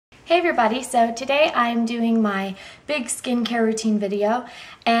Hey everybody, so today I'm doing my big skincare routine video,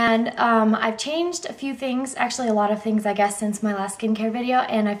 and I've changed a few things, actually a lot of things I guess, since my last skincare video,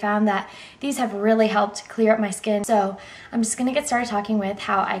 and I found that these have really helped clear up my skin. So I'm just gonna get started talking with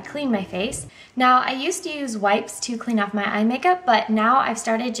how I clean my face. Now, I used to use wipes to clean off my eye makeup, but now I've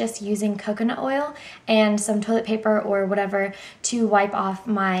started just using coconut oil and some toilet paper or whatever to wipe off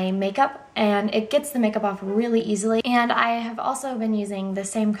my makeup, and it gets the makeup off really easily. And I have also been using the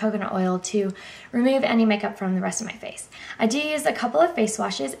same coconut oil to remove any makeup from the rest of my face. I do use a couple of face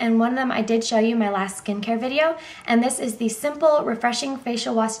washes, and one of them I did show you in my last skincare video, and this is the Simple Refreshing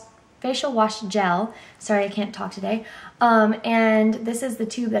Facial Wash Gel. Sorry, I can't talk today. And this is the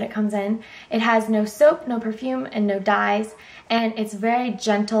tube that it comes in. It has no soap, no perfume, and no dyes, and it's very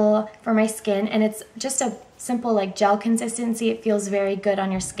gentle for my skin, and it's just a simple like gel consistency. It feels very good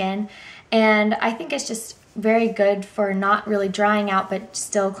on your skin, and I think it's just very good for not really drying out but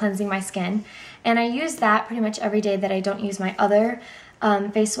still cleansing my skin. And I use that pretty much every day that I don't use my other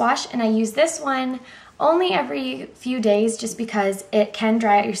face wash, and I use this one only every few days just because it can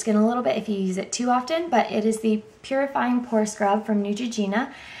dry out your skin a little bit if you use it too often. But it is the Purifying Pore Scrub from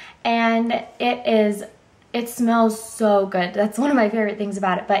Neutrogena, and it smells so good. That's one of my favorite things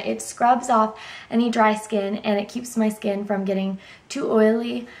about it, but it scrubs off any dry skin and it keeps my skin from getting too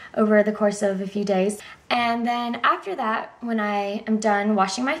oily over the course of a few days. And then after that, when I am done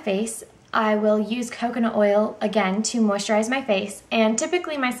washing my face, I will use coconut oil again to moisturize my face, and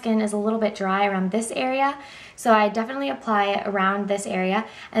typically my skin is a little bit dry around this area, so I definitely apply it around this area,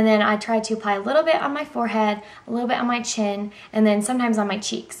 and then I try to apply a little bit on my forehead, a little bit on my chin, and then sometimes on my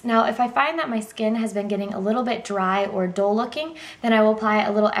cheeks. Now, if I find that my skin has been getting a little bit dry or dull looking, then I will apply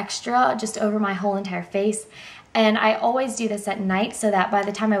a little extra just over my whole entire face. And I always do this at night so that by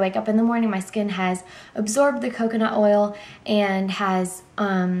the time I wake up in the morning, my skin has absorbed the coconut oil and has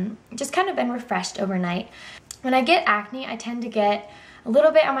just kind of been refreshed overnight. When I get acne, I tend to get a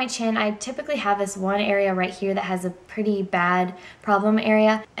little bit on my chin. I typically have this one area right here that has a pretty bad problem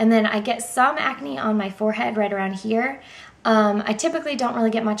area. And then I get some acne on my forehead right around here. I typically don't really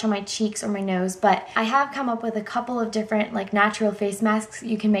get much on my cheeks or my nose, but I have come up with a couple of different like natural face masks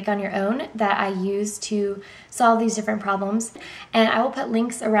you can make on your own that I use to solve these different problems. And I will put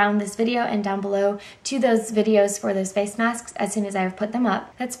links around this video and down below to those videos for those face masks as soon as I have put them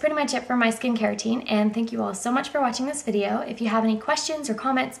up. That's pretty much it for my skincare routine, and thank you all so much for watching this video. If you have any questions or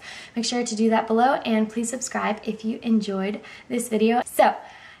comments, make sure to do that below, and please subscribe if you enjoyed this video. So,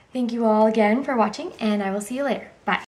 thank you all again for watching, and I will see you later. Bye.